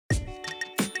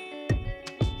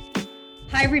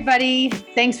Hi, everybody.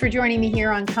 Thanks for joining me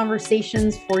here on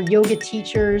Conversations for Yoga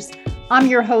Teachers. I'm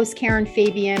your host, Karen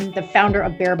Fabian, the founder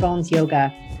of Bare Bones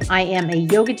Yoga. I am a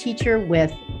yoga teacher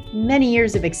with many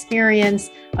years of experience,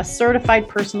 a certified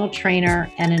personal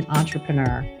trainer, and an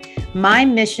entrepreneur. My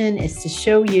mission is to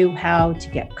show you how to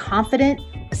get confident,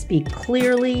 speak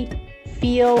clearly,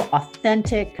 feel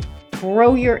authentic,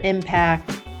 grow your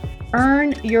impact,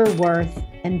 earn your worth,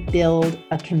 and build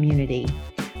a community.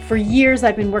 For years,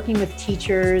 I've been working with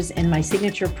teachers in my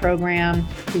signature program,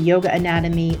 the Yoga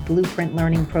Anatomy Blueprint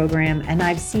Learning Program, and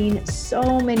I've seen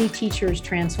so many teachers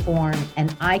transform,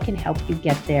 and I can help you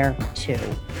get there too.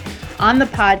 On the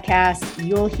podcast,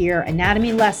 you'll hear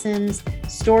anatomy lessons,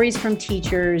 stories from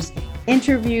teachers,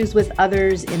 interviews with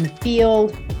others in the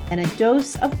field, and a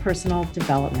dose of personal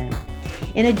development.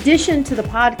 In addition to the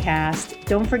podcast,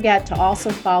 don't forget to also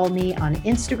follow me on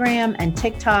Instagram and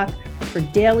TikTok for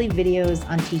daily videos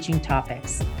on teaching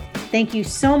topics. Thank you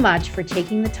so much for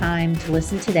taking the time to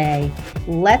listen today.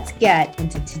 Let's get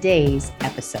into today's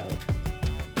episode.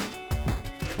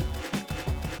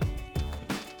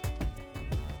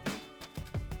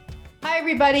 Hi,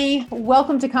 everybody.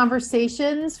 Welcome to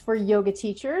Conversations for Yoga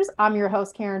Teachers. I'm your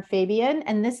host, Karen Fabian,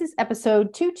 and this is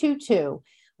episode 222,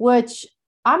 which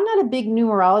I'm not a big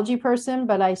numerology person,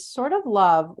 but I sort of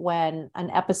love when an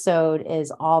episode is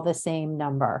all the same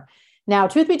number. Now,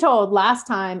 truth be told, last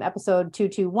time, episode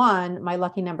 221, my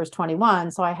lucky number is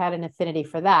 21, so I had an affinity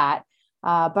for that.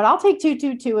 But I'll take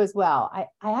 222 as well. I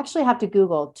actually have to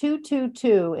Google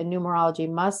 222 in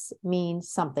numerology must mean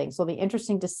something. So it'll be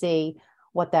interesting to see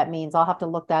what that means. I'll have to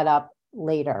look that up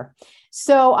later.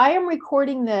 So I am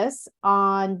recording this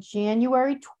on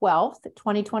January 12th,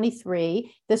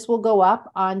 2023. This will go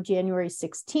up on January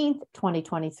 16th,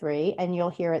 2023, and you'll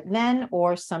hear it then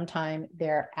or sometime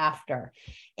thereafter.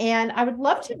 And I would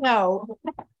love to know,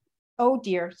 oh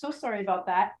dear, so sorry about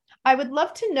that. I would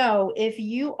love to know if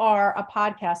you are a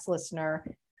podcast listener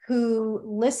who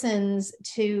listens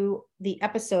to the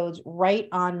episodes right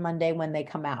on Monday when they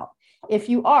come out. If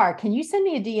you are, can you send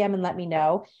me a DM and let me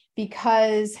know?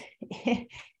 Because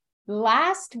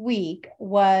last week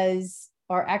was,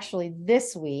 or actually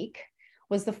this week,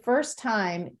 was the first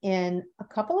time in a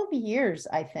couple of years,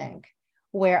 I think,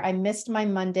 where I missed my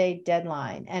Monday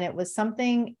deadline. And it was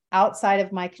something outside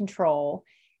of my control.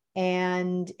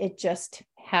 And it just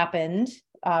happened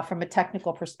from a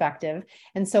technical perspective.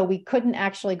 And so we couldn't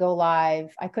actually go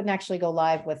live. I couldn't actually go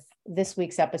live with this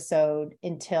week's episode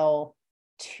until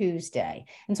Tuesday.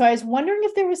 And so I was wondering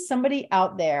if there was somebody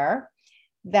out there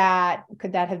that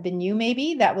could that have been you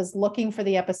maybe that was looking for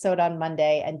the episode on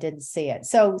Monday and didn't see it.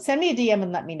 So send me a DM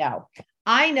and let me know.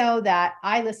 I know that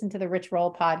I listen to the Rich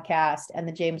Roll podcast and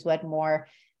the James Wedmore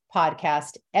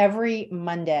podcast every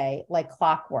Monday, like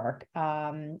clockwork.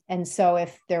 And so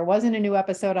if there wasn't a new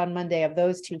episode on Monday of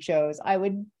those two shows, I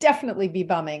would definitely be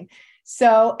bumming.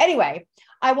 So anyway,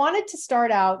 I wanted to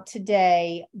start out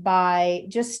today by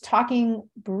just talking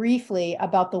briefly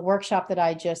about the workshop that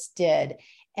I just did.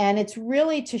 And it's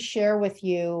really to share with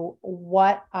you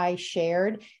what I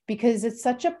shared, because it's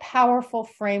such a powerful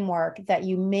framework that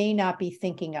you may not be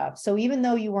thinking of. So even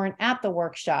though you weren't at the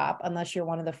workshop, unless you're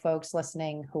one of the folks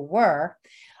listening who were,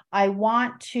 I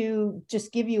want to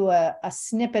just give you a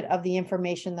snippet of the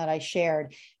information that I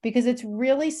shared, because it's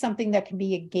really something that can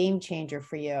be a game changer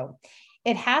for you.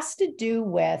 It has to do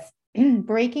with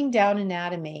breaking down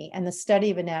anatomy and the study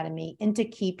of anatomy into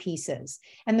key pieces.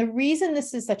 And the reason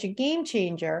this is such a game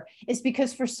changer is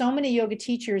because for so many yoga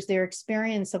teachers, their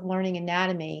experience of learning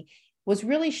anatomy was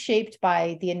really shaped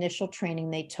by the initial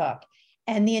training they took.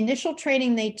 And the initial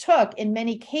training they took, in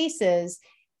many cases,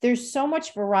 there's so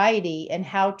much variety in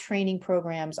how training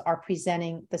programs are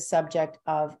presenting the subject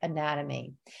of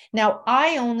anatomy. Now,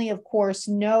 I only, of course,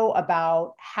 know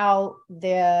about how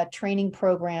the training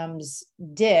programs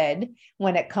did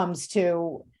when it comes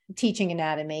to teaching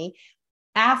anatomy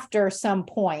after some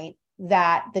point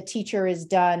that the teacher is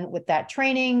done with that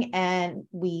training and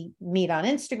we meet on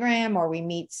Instagram or we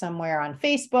meet somewhere on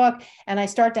Facebook, and I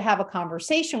start to have a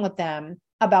conversation with them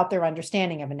about their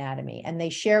understanding of anatomy. And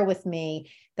they share with me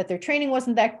that their training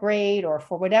wasn't that great, or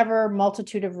for whatever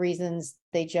multitude of reasons,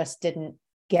 they just didn't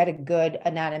get a good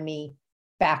anatomy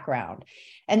background.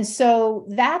 And so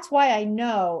that's why I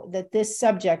know that this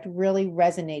subject really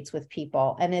resonates with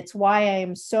people. And it's why I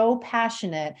am so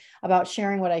passionate about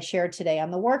sharing what I shared today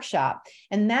on the workshop.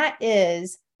 And that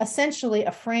is essentially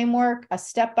a framework, a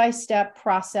step-by-step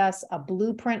process, a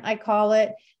blueprint, I call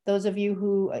it. Those of you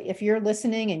who, if you're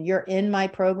listening and you're in my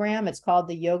program, it's called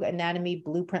the Yoga Anatomy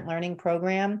Blueprint Learning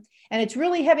Program. And it's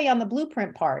really heavy on the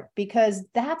blueprint part, because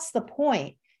that's the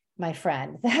point. my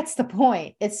friend. That's the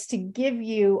point. It's to give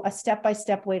you a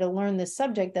step-by-step way to learn this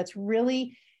subject that's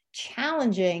really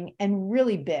challenging and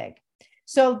really big.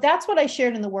 So that's what I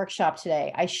shared in the workshop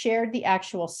today. I shared the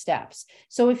actual steps.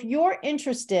 So if you're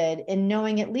interested in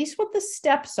knowing at least what the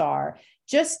steps are,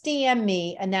 just DM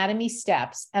me Anatomy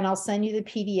Steps, and I'll send you the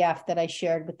PDF that I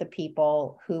shared with the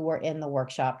people who were in the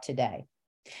workshop today.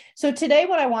 So today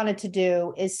what I wanted to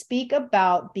do is speak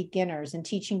about beginners and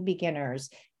teaching beginners,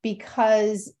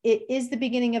 because it is the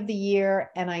beginning of the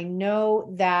year, and I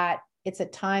know that it's a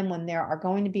time when there are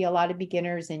going to be a lot of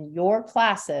beginners in your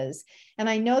classes. And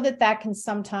I know that that can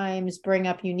sometimes bring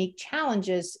up unique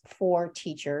challenges for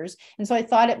teachers. And so I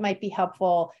thought it might be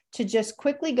helpful to just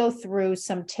quickly go through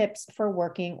some tips for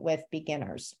working with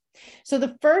beginners. So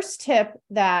the first tip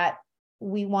that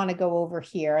we want to go over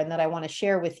here and that I want to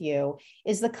share with you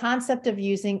is the concept of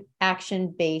using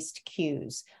action-based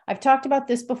cues. I've talked about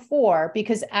this before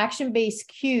because action-based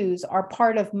cues are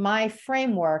part of my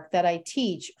framework that I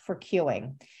teach for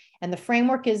cueing. And the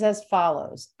framework is as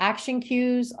follows: action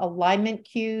cues, alignment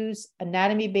cues,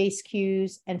 anatomy-based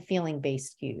cues, and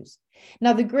feeling-based cues.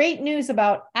 Now, the great news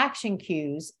about action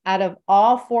cues out of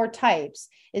all four types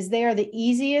is they are the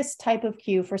easiest type of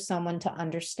cue for someone to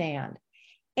understand.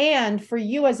 And for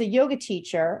you as a yoga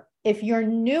teacher, if you're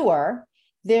newer,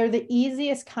 they're the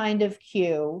easiest kind of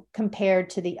cue compared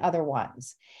to the other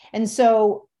ones. And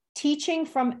so teaching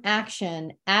from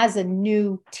action as a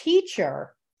new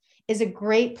teacher is a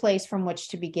great place from which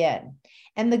to begin.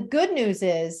 And the good news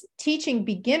is teaching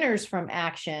beginners from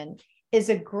action is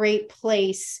a great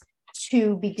place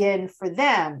to begin for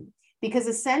them, because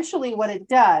essentially what it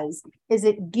does is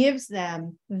it gives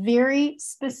them very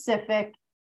specific,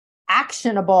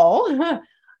 actionable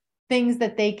things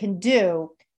that they can do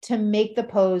to make the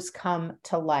pose come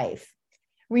to life.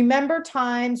 Remember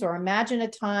times, or imagine a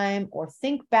time, or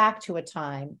think back to a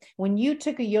time when you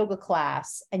took a yoga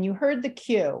class and you heard the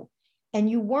cue and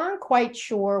you weren't quite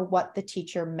sure what the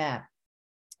teacher meant.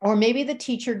 Or maybe the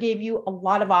teacher gave you a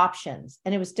lot of options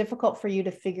and it was difficult for you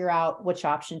to figure out which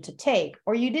option to take,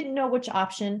 or you didn't know which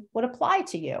option would apply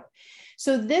to you.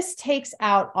 So this takes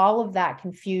out all of that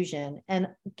confusion and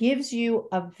gives you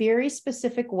a very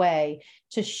specific way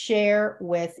to share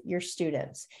with your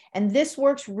students. And this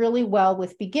works really well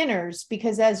with beginners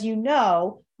because, as you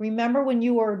know, remember when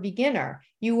you were a beginner,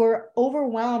 you were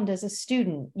overwhelmed as a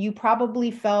student. You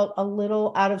probably felt a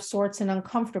little out of sorts and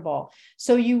uncomfortable.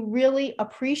 So you really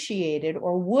appreciated,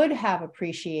 or would have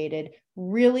appreciated,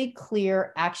 really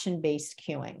clear action-based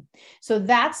cueing. So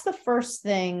that's the first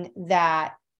thing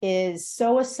that is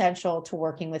so essential to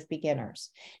working with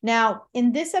beginners. Now,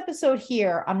 in this episode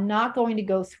here, I'm not going to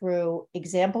go through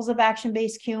examples of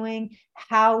action-based cueing,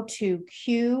 how to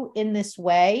cue in this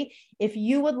way. If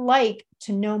you would like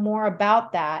to know more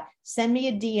about that, send me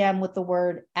a DM with the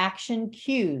word action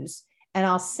cues, and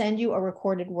I'll send you a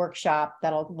recorded workshop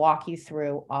that'll walk you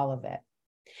through all of it.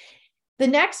 The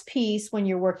next piece when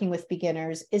you're working with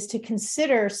beginners is to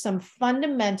consider some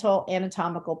fundamental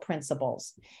anatomical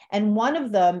principles. And one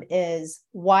of them is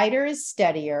wider is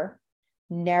steadier,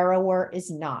 narrower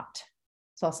is not.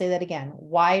 So I'll say that again.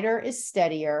 Wider is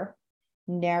steadier,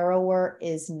 narrower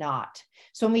is not.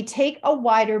 So when we take a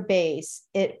wider base,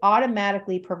 it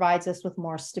automatically provides us with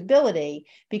more stability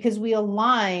because we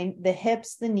align the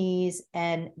hips, the knees,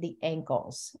 and the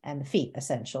ankles and the feet,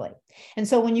 essentially. And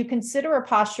so when you consider a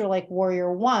posture like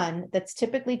Warrior One that's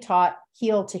typically taught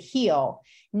heel to heel,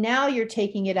 now you're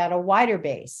taking it at a wider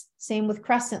base. Same with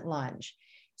crescent lunge.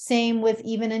 Same with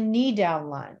even a knee down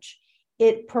lunge.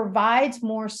 It provides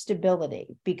more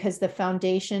stability because the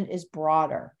foundation is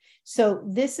broader. So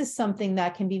this is something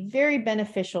that can be very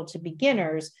beneficial to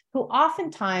beginners who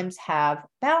oftentimes have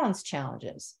balance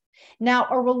challenges. Now,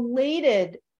 a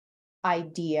related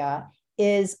idea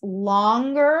is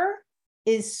longer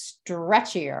is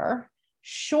stretchier,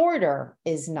 shorter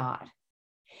is not.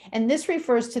 And this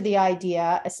refers to the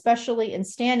idea, especially in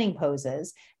standing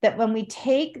poses, that when we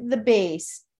take the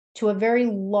base to a very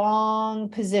long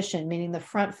position, meaning the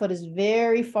front foot is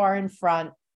very far in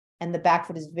front and the back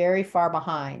foot is very far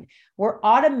behind, we're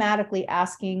automatically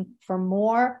asking for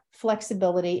more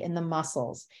flexibility in the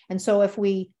muscles. And so if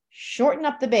we shorten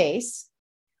up the base,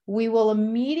 we will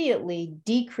immediately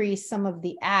decrease some of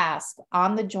the ask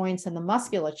on the joints and the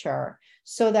musculature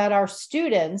so that our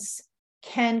students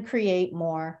can create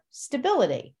more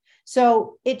stability.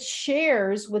 So it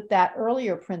shares with that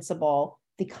earlier principle,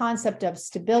 the concept of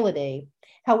stability.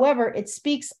 However, it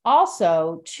speaks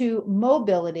also to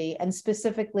mobility and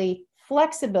specifically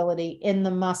flexibility in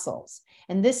the muscles.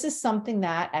 And this is something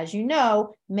that, as you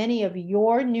know, many of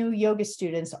your new yoga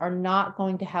students are not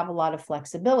going to have a lot of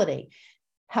flexibility.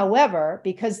 However,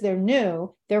 because they're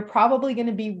new, they're probably going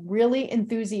to be really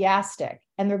enthusiastic,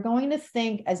 and they're going to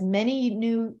think, as many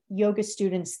new yoga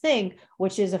students think,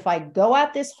 which is, if I go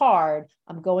at this hard,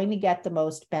 I'm going to get the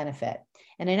most benefit.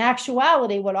 And in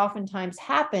actuality, what oftentimes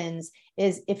happens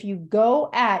is, if you go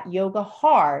at yoga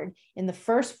hard in the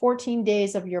first 14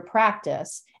 days of your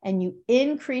practice and you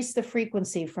increase the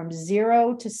frequency from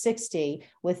 0 to 60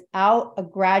 without a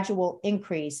gradual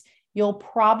increase, you'll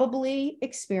probably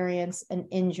experience an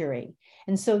injury.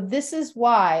 And so this is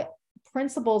why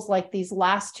principles like these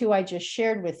last two I just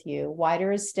shared with you,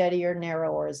 wider is steadier,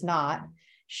 narrower is not,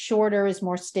 shorter is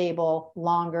more stable,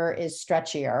 longer is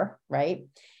stretchier, right,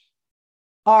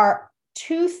 are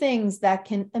two things that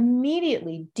can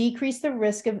immediately decrease the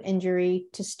risk of injury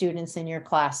to students in your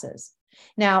classes.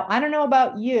 Now, I don't know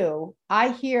about you, I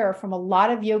hear from a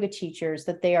lot of yoga teachers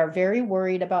that they are very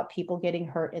worried about people getting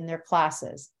hurt in their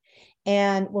classes.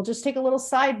 And we'll just take a little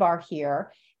sidebar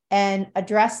here and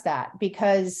address that,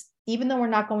 because even though we're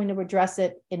not going to address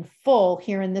it in full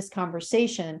here in this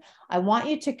conversation, I want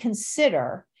you to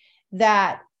consider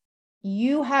that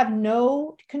you have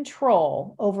no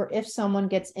control over if someone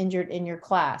gets injured in your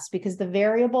class, because the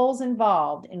variables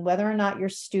involved in whether or not your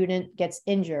student gets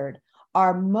injured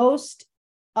are most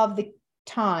of the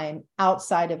time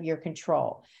outside of your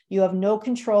control. You have no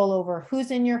control over who's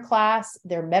in your class,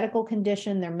 their medical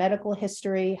condition, their medical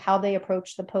history, how they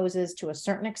approach the poses to a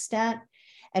certain extent,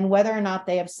 and whether or not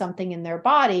they have something in their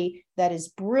body that is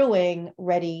brewing,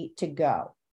 ready to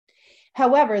go.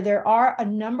 However, there are a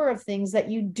number of things that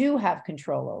you do have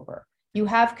control over. You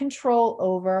have control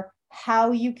over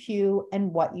how you cue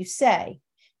and what you say.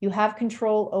 You have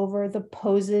control over the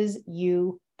poses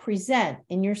you present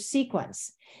in your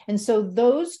sequence. And so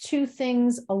those two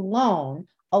things alone,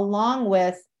 along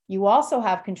with, you also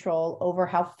have control over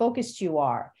how focused you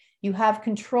are. You have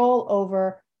control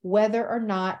over whether or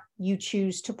not you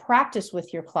choose to practice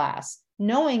with your class,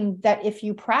 knowing that if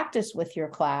you practice with your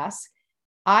class,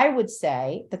 I would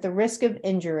say that the risk of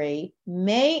injury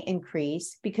may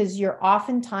increase because you're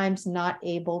oftentimes not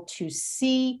able to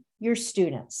see your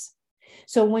students.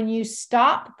 So when you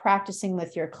stop practicing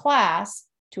with your class,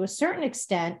 to a certain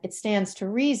extent, it stands to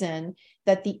reason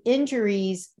that the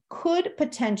injuries could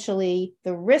potentially,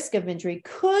 the risk of injury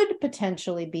could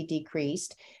potentially be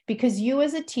decreased, because you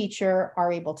as a teacher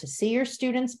are able to see your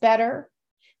students better,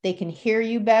 they can hear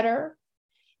you better,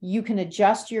 you can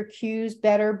adjust your cues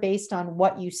better based on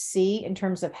what you see in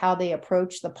terms of how they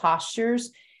approach the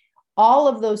postures. All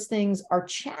of those things are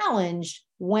challenged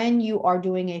when you are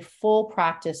doing a full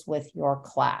practice with your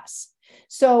class.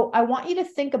 So I want you to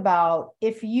think about,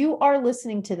 if you are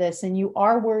listening to this and you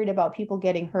are worried about people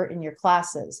getting hurt in your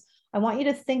classes, I want you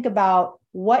to think about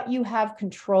what you have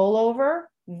control over,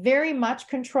 very much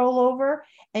control over,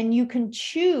 and you can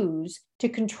choose to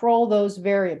control those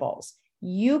variables.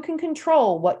 You can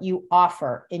control what you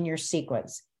offer in your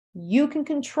sequence. You can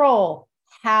control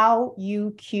how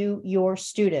you cue your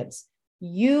students.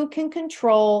 You can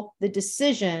control the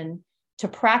decision to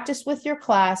practice with your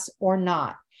class or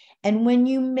not. And when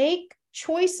you make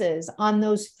choices on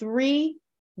those three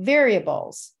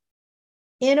variables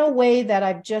in a way that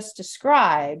I've just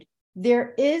described,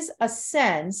 there is a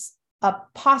sense, a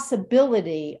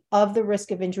possibility of the risk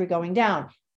of injury going down.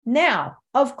 Now,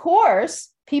 of course,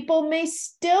 people may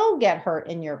still get hurt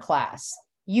in your class.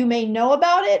 You may know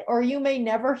about it or you may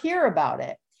never hear about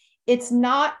it. It's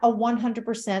not a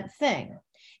 100% thing.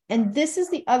 And this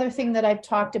is the other thing that I've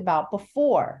talked about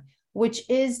before, which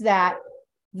is that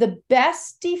the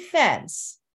best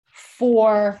defense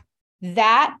for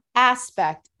that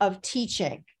aspect of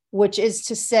teaching, which is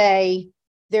to say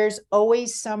there's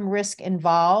always some risk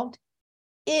involved,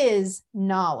 is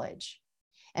knowledge.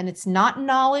 And it's not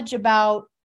knowledge about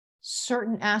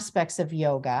certain aspects of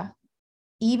yoga,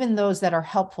 even those that are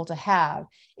helpful to have.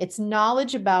 It's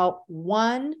knowledge about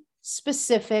one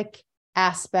specific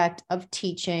aspect of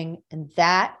teaching, and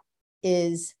that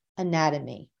is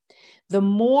anatomy. The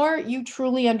more you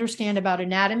truly understand about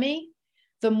anatomy,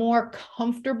 the more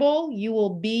comfortable you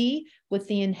will be with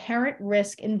the inherent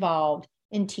risk involved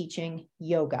in teaching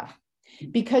yoga,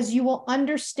 because you will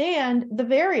understand the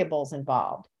variables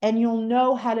involved and you'll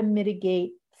know how to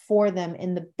mitigate for them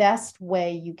in the best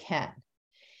way you can.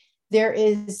 There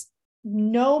is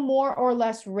no more or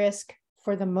less risk,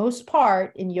 for the most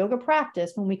part, in yoga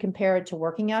practice when we compare it to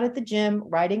working out at the gym,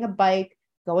 riding a bike,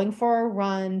 going for a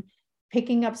run,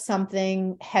 picking up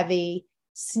something heavy,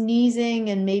 sneezing,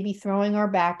 and maybe throwing our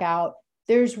back out.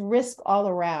 There's risk all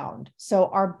around. So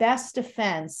our best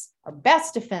defense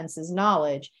is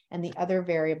knowledge and the other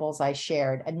variables I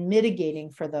shared, and mitigating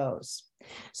for those.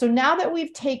 So now that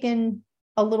we've taken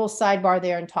a little sidebar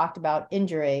there and talked about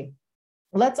injury,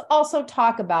 let's also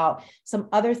talk about some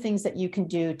other things that you can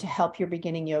do to help your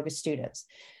beginning yoga students.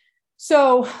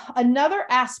 So another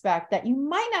aspect that you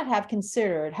might not have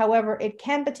considered, however, it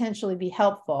can potentially be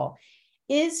helpful,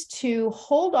 is to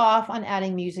hold off on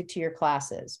adding music to your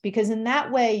classes, because in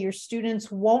that way, your students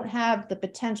won't have the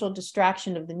potential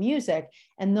distraction of the music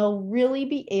and they'll really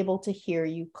be able to hear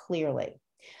you clearly.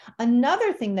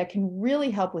 Another thing that can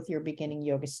really help with your beginning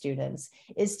yoga students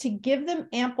is to give them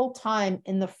ample time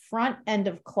in the front end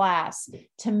of class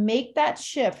to make that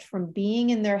shift from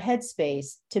being in their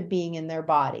headspace to being in their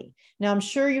body. Now, I'm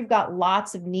sure you've got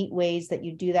lots of neat ways that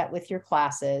you do that with your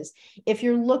classes. If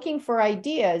you're looking for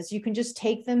ideas, you can just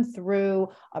take them through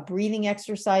a breathing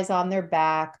exercise on their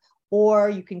back, or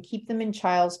you can keep them in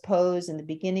child's pose in the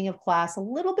beginning of class a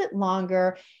little bit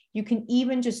longer. You can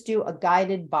even just do a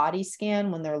guided body scan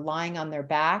when they're lying on their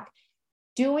back.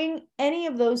 Doing any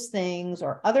of those things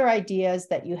or other ideas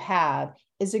that you have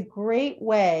is a great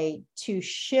way to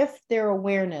shift their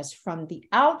awareness from the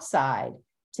outside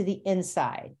to the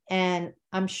inside. And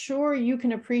I'm sure you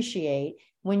can appreciate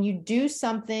when you do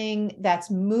something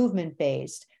that's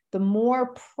movement-based, the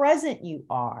more present you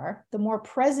are,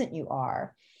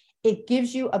 it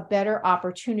gives you a better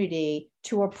opportunity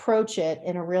to approach it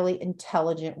in a really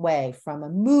intelligent way from a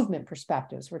movement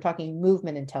perspective. So we're talking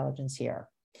movement intelligence here.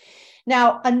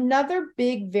 Now, another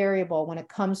big variable when it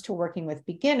comes to working with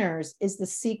beginners is the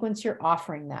sequence you're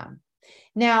offering them.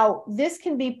 Now, this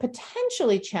can be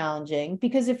potentially challenging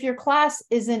because if your class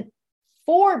isn't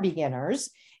for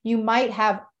beginners, you might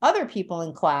have other people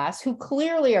in class who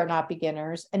clearly are not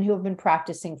beginners and who have been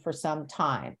practicing for some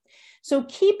time. So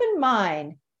keep in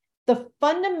mind, the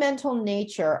fundamental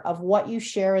nature of what you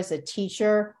share as a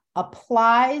teacher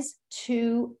applies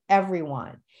to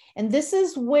everyone. And this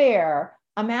is where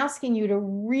I'm asking you to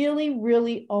really,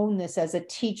 really own this as a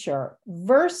teacher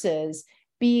versus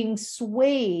being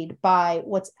swayed by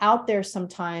what's out there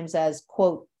sometimes as,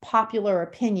 quote, popular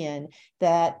opinion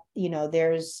that,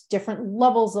 there's different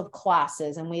levels of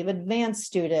classes and we have advanced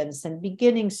students and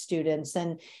beginning students.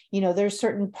 And, there's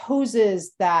certain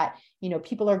poses that,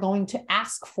 people are going to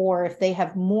ask for if they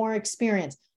have more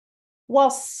experience. While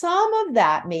some of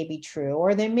that may be true,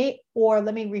 or let me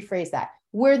rephrase that,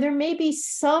 where there may be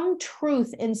some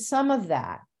truth in some of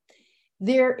that,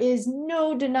 there is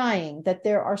no denying that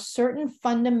there are certain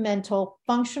fundamental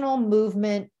functional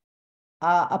movement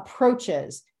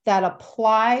approaches that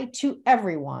apply to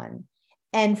everyone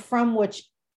and from which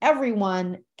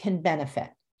everyone can benefit.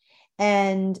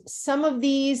 And some of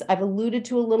these I've alluded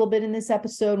to a little bit in this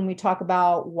episode when we talk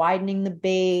about widening the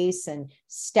base and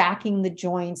stacking the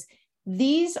joints.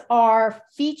 These are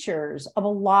features of a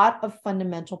lot of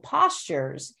fundamental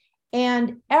postures,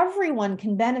 and everyone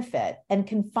can benefit and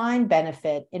can find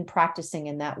benefit in practicing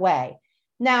in that way.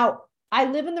 Now, I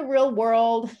live in the real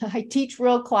world. I teach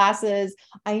real classes.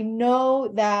 I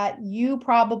know that you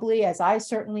probably, as I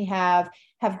certainly have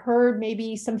heard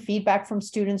maybe some feedback from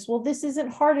students. Well, this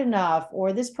isn't hard enough,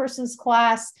 or this person's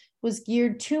class was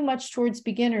geared too much towards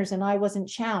beginners and I wasn't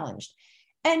challenged.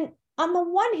 And on the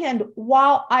one hand,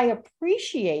 while I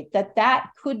appreciate that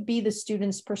that could be the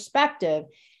student's perspective,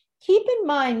 keep in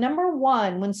mind, number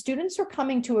one, when students are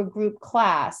coming to a group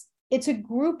class, it's a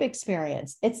group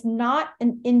experience. It's not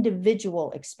an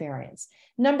individual experience.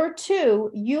 Number two,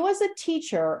 you as a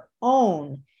teacher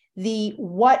own the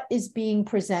what is being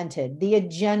presented, the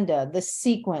agenda, the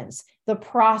sequence, the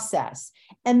process.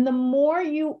 And the more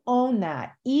you own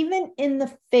that, even in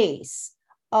the face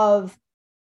of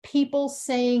people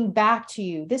saying back to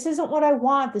you, this isn't what I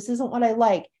want, this isn't what I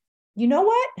like. You know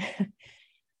what?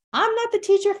 I'm not the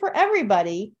teacher for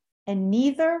everybody, and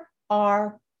neither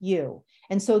are you.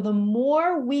 And so the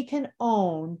more we can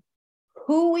own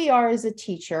who we are as a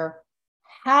teacher,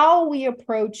 how we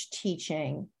approach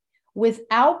teaching,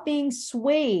 without being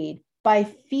swayed by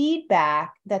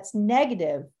feedback that's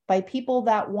negative, by people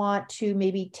that want to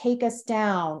maybe take us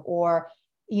down or,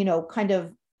 kind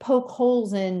of poke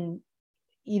holes in,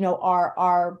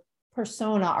 our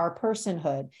persona, our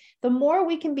personhood, the more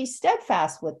we can be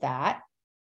steadfast with that,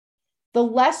 the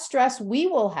less stress we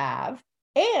will have,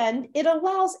 and it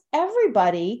allows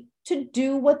everybody to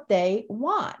do what they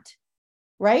want.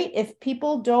 Right? If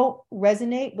people don't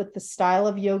resonate with the style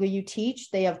of yoga you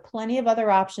teach, they have plenty of other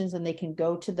options and they can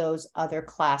go to those other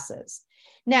classes.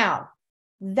 Now,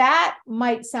 that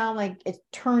might sound like it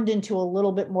turned into a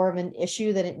little bit more of an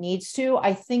issue than it needs to.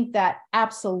 I think that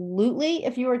absolutely,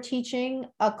 if you are teaching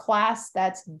a class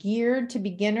that's geared to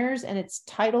beginners and it's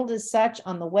titled as such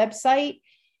on the website,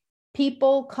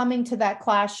 people coming to that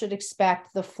class should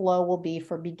expect the flow will be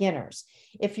for beginners.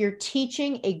 If you're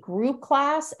teaching a group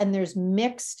class and there's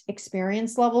mixed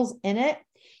experience levels in it,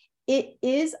 it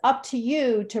is up to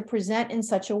you to present in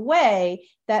such a way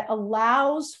that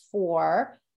allows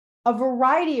for a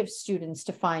variety of students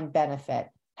to find benefit.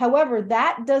 However,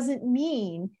 that doesn't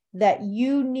mean that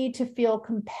you need to feel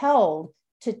compelled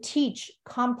to teach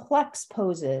complex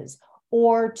poses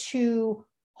or to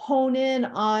hone in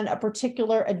on a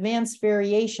particular advanced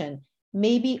variation.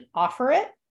 Maybe offer it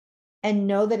and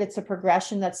know that it's a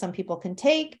progression that some people can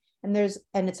take, and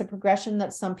it's a progression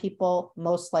that some people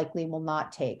most likely will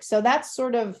not take. So that's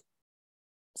sort of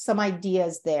some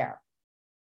ideas there.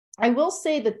 I will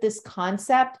say that this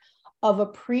concept of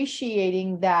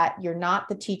appreciating that you're not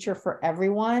the teacher for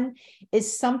everyone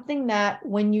is something that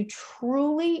when you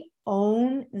truly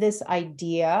own this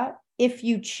idea, if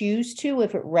you choose to,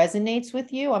 if it resonates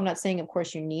with you, I'm not saying, of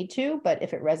course, you need to, but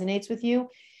if it resonates with you,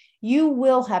 you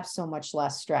will have so much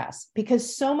less stress,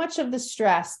 because so much of the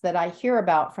stress that I hear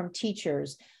about from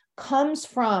teachers comes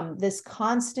from this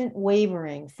constant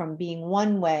wavering from being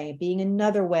one way, being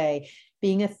another way,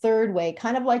 being a third way,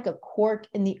 kind of like a cork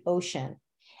in the ocean.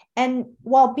 And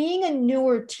while being a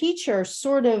newer teacher,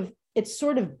 it's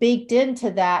sort of baked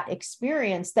into that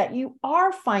experience that you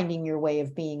are finding your way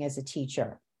of being as a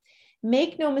teacher.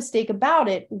 Make no mistake about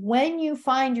it, when you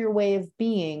find your way of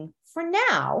being, for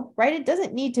now, right? It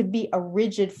doesn't need to be a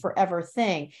rigid forever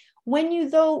thing. When you,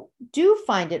 though, do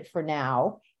find it for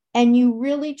now, and you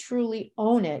really truly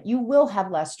own it, you will have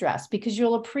less stress, because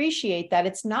you'll appreciate that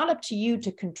it's not up to you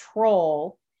to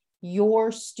control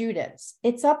your students.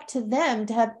 It's up to them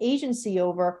to have agency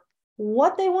over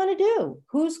what they want to do,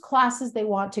 whose classes they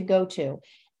want to go to.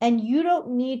 And you don't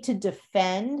need to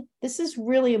defend. This is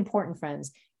really important,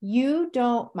 friends.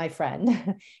 My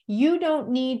friend, you don't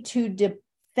need to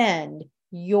defend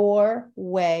your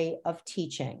way of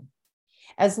teaching.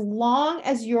 As long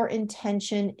as your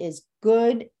intention is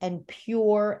good and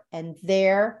pure and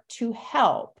there to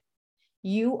help,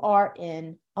 you are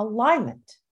in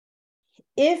alignment.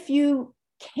 If you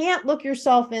can't look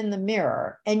yourself in the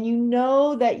mirror and you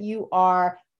know that you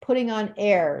are putting on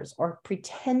airs or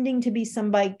pretending to be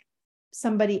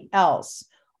somebody else,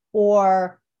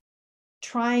 or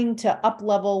trying to up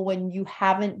level when you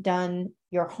haven't done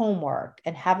your homework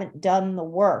and haven't done the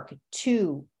work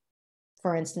to,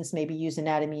 for instance, maybe use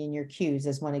anatomy in your cues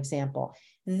as one example,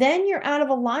 then you're out of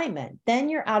alignment, then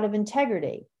you're out of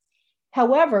integrity.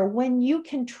 However, when you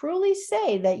can truly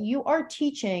say that you are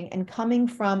teaching and coming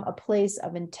from a place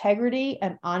of integrity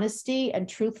and honesty and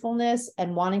truthfulness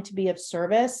and wanting to be of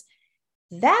service,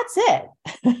 that's it,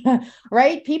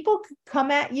 right? People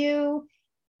come at you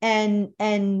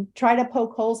and try to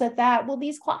poke holes at that. Well,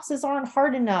 these classes aren't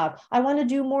hard enough. I want to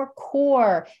do more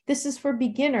core. This is for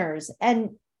beginners.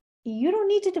 And you don't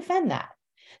need to defend that.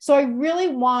 So I really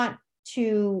wanted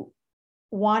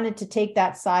to take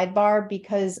that sidebar,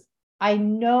 because I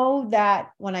know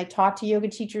that when I talk to yoga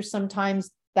teachers,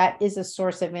 sometimes that is a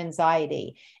source of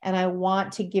anxiety. And I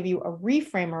want to give you a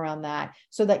reframe around that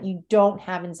so that you don't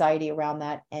have anxiety around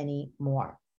that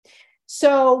anymore.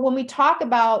 So when we talk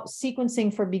about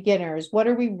sequencing for beginners, what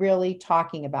are we really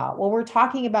talking about? Well, we're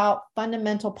talking about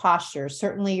fundamental postures,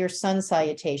 certainly your sun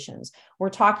salutations. We're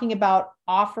talking about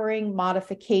offering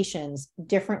modifications,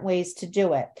 different ways to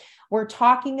do it. We're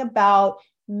talking about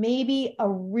maybe a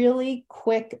really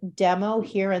quick demo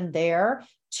here and there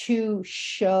to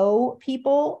show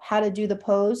people how to do the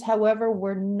pose. However,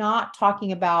 we're not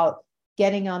talking about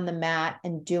getting on the mat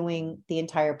and doing the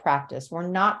entire practice. We're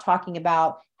not talking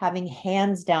about having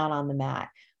hands down on the mat.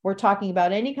 We're talking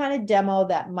about any kind of demo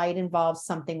that might involve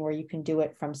something where you can do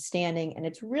it from standing, and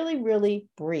it's really, really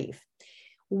brief.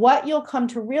 What you'll come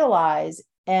to realize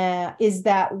is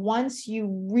that once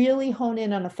you really hone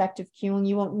in on effective cueing,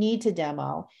 you won't need to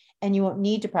demo and you won't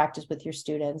need to practice with your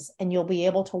students, and you'll be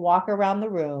able to walk around the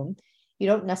room. You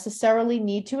don't necessarily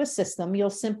need to assist them. You'll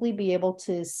simply be able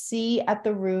to see at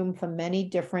the room from many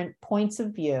different points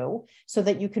of view so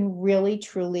that you can really,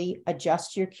 truly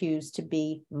adjust your cues to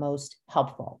be most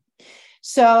helpful.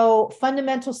 So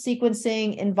fundamental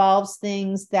sequencing involves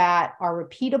things that are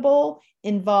repeatable,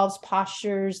 involves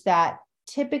postures that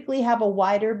typically have a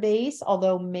wider base,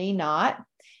 although may not,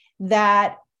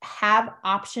 that have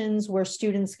options where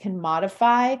students can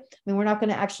modify. I mean, we're not going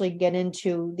to actually get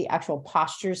into the actual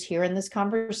postures here in this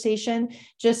conversation.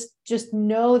 Just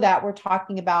know that we're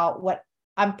talking about what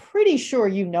I'm pretty sure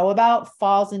you know about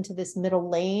falls into this middle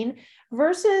lane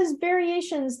versus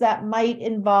variations that might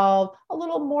involve a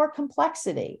little more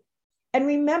complexity. And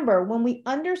remember, when we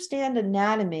understand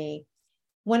anatomy,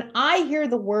 When I hear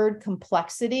the word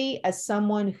complexity, as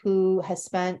someone who has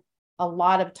spent a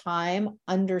lot of time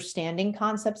understanding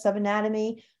concepts of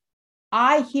anatomy,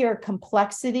 I hear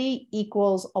complexity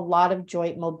equals a lot of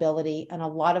joint mobility and a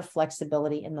lot of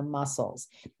flexibility in the muscles.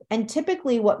 And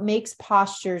typically, what makes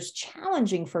postures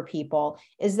challenging for people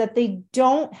is that they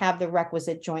don't have the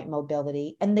requisite joint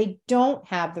mobility and they don't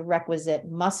have the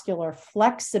requisite muscular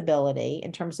flexibility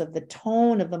in terms of the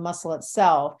tone of the muscle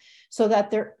itself, so that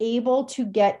they're able to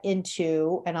get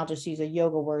into, and I'll just use a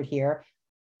yoga word here,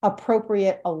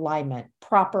 appropriate alignment,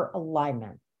 proper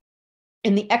alignment.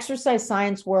 In the exercise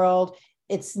science world,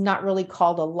 it's not really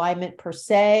called alignment per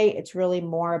se. It's really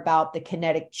more about the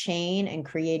kinetic chain and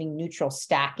creating neutral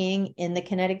stacking in the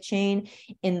kinetic chain.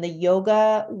 In the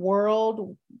yoga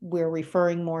world, we're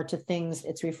referring more to things,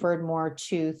 it's referred more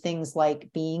to things like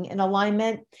being in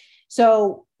alignment.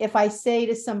 So if I say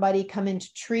to somebody, come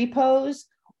into tree pose,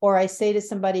 or I say to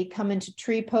somebody, come into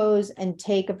tree pose and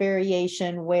take a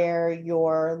variation where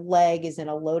your leg is in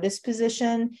a lotus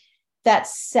position, that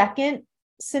second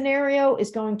scenario is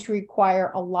going to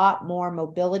require a lot more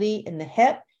mobility in the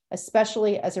hip,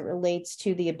 especially as it relates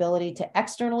to the ability to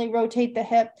externally rotate the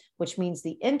hip, which means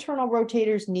the internal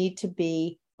rotators need to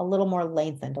be a little more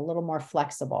lengthened, a little more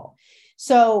flexible.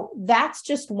 So that's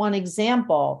just one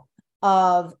example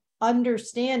of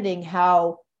understanding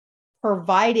how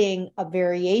providing a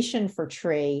variation for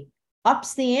tree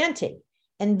ups the ante.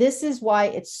 And this is why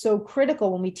it's so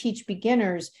critical when we teach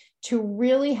beginners to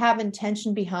really have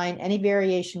intention behind any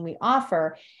variation we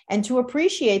offer, and to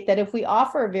appreciate that if we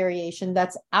offer a variation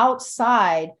that's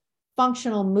outside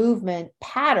functional movement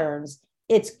patterns,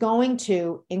 it's going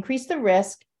to increase the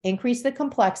risk, increase the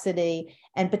complexity,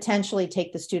 and potentially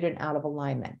take the student out of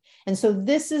alignment. And so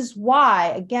this is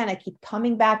why, again, I keep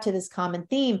coming back to this common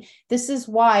theme. This is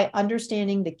why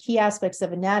understanding the key aspects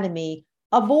of anatomy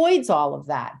avoids all of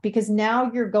that, because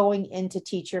now you're going in to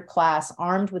teach your class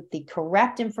armed with the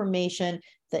correct information,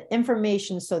 the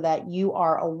information so that you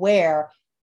are aware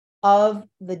of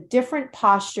the different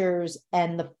postures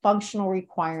and the functional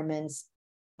requirements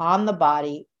on the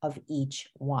body of each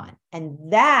one.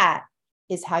 And that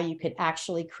is how you can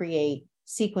actually create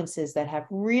sequences that have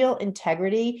real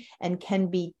integrity and can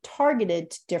be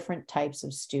targeted to different types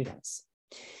of students.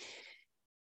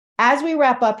 As we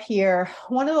wrap up here,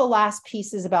 one of the last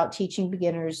pieces about teaching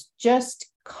beginners just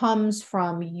comes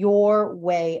from your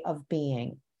way of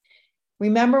being.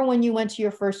 Remember when you went to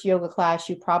your first yoga class,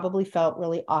 you probably felt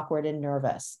really awkward and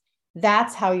nervous.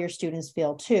 That's how your students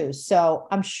feel too. So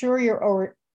I'm sure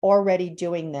you're already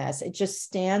doing this. It just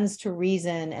stands to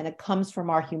reason, and it comes from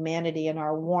our humanity and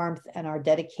our warmth and our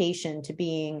dedication to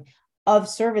being of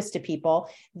service to people,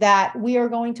 that we are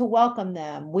going to welcome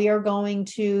them. We are going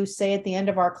to say at the end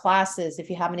of our classes, if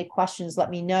you have any questions, let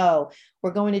me know.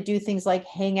 We're going to do things like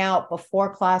hang out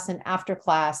before class and after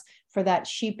class for that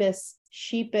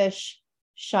sheepish,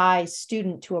 shy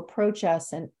student to approach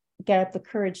us and get up the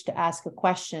courage to ask a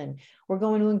question. We're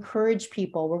going to encourage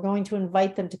people. We're going to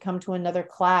invite them to come to another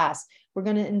class. We're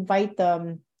going to invite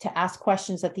them to ask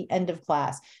questions at the end of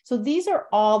class. So these are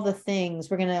all the things.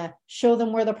 We're going to show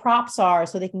them where the props are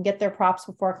so they can get their props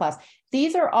before class.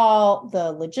 These are all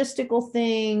the logistical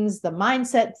things, the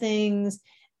mindset things,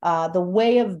 the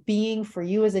way of being for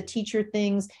you as a teacher,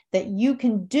 things that you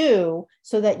can do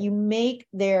so that you make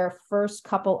their first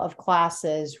couple of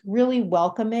classes really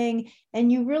welcoming,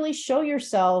 and you really show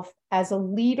yourself as a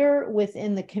leader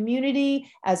within the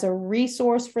community, as a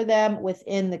resource for them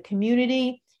within the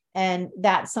community. And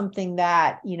that's something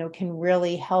that, can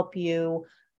really help you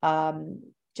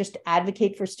just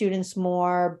advocate for students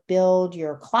more, build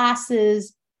your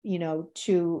classes,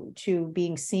 to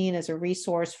being seen as a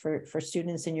resource for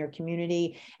students in your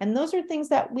community. And those are things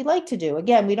that we like to do.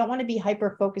 Again, we don't want to be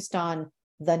hyper focused on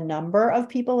the number of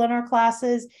people in our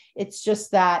classes. It's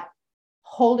just that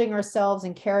holding ourselves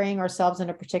and carrying ourselves in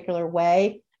a particular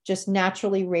way just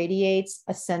naturally radiates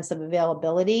a sense of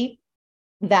availability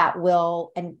that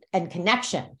will, and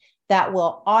connection that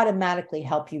will automatically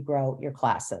help you grow your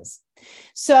classes.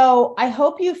 So I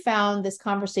hope you found this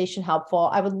conversation helpful.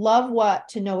 I would love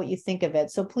to know what you think of it.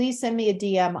 So please send me a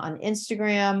DM on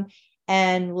Instagram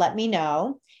and let me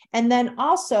know. And then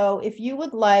also, if you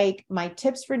would like my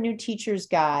tips for new teachers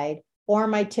guide or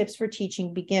my tips for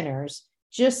teaching beginners,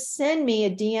 just send me a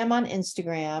DM on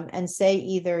Instagram and say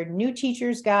either new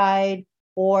teachers guide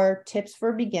or tips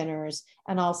for beginners,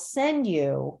 and I'll send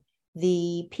you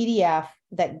the PDF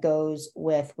that goes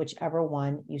with whichever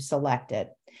one you selected.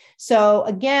 So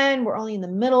again, we're only in the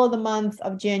middle of the month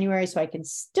of January, so I can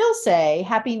still say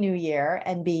Happy New Year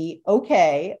and be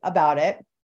okay about it.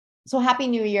 So Happy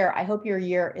New Year. I hope your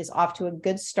year is off to a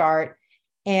good start.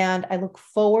 And I look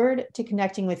forward to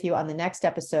connecting with you on the next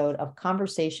episode of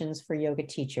Conversations for Yoga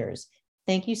Teachers.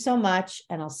 Thank you so much,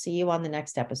 and I'll see you on the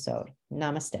next episode.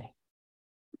 Namaste.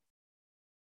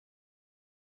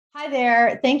 Hi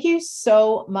there. Thank you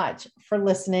so much for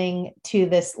listening to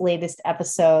this latest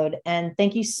episode. And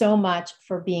thank you so much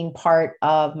for being part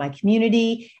of my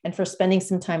community and for spending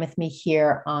some time with me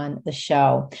here on the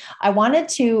show. I wanted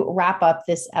to wrap up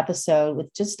this episode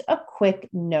with just a quick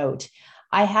note.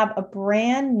 I have a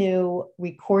brand new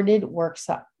recorded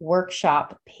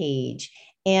workshop page.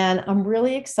 And I'm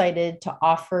really excited to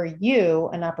offer you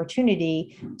an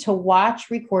opportunity to watch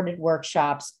recorded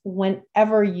workshops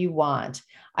whenever you want.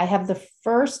 I have the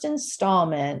first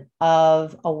installment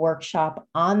of a workshop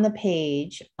on the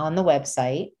page on the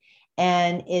website,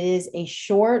 and it is a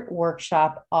short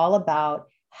workshop all about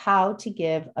how to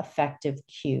give effective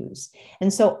cues.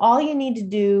 And so all you need to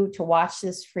do to watch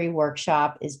this free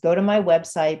workshop is go to my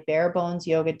website,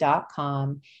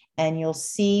 barebonesyoga.com, and you'll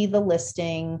see the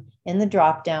listing in the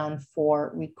dropdown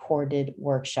for recorded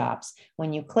workshops.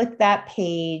 When you click that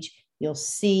page, you'll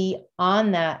see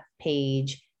on that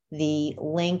page the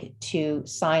link to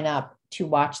sign up to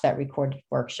watch that recorded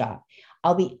workshop.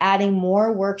 I'll be adding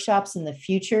more workshops in the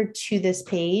future to this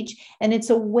page, and it's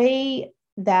a way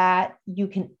that you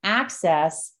can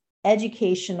access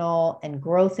educational and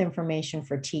growth information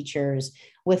for teachers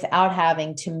without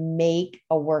having to make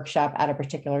a workshop at a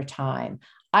particular time.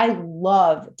 I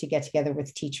love to get together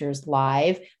with teachers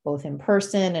live, both in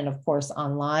person and of course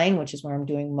online, which is where I'm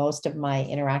doing most of my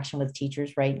interaction with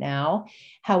teachers right now.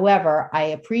 However, I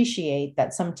appreciate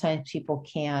that sometimes people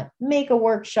can't make a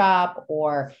workshop,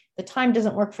 or the time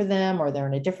doesn't work for them, or they're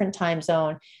in a different time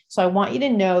zone. So I want you to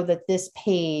know that this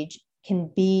page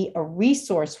can be a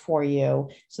resource for you,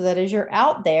 so that as you're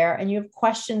out there and you have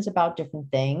questions about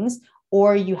different things,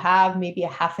 or you have maybe a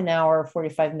half an hour or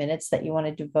 45 minutes that you want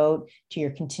to devote to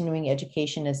your continuing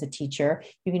education as a teacher,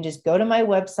 you can just go to my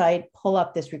website, pull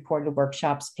up this recorded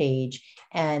workshops page,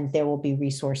 and there will be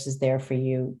resources there for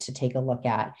you to take a look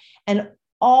at. And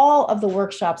all of the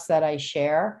workshops that I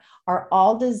share are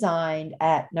all designed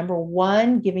at, number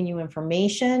one, giving you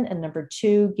information, and number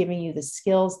two, giving you the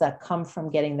skills that come from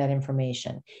getting that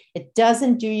information. It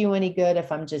doesn't do you any good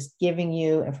if I'm just giving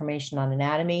you information on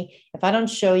anatomy. If I don't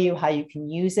show you how you can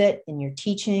use it in your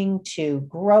teaching to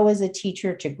grow as a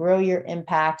teacher, to grow your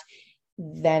impact,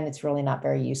 then it's really not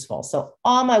very useful. So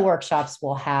all my workshops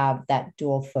will have that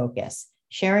dual focus: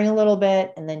 sharing a little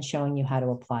bit and then showing you how to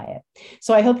apply it.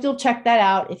 So I hope you'll check that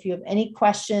out. If you have any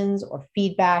questions or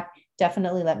feedback,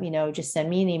 definitely let me know. Just send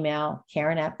me an email,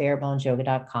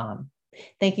 Karen@barebonesyoga.com.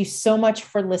 Thank you so much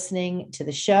for listening to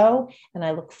the show, and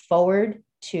I look forward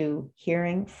to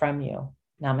hearing from you.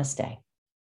 Namaste.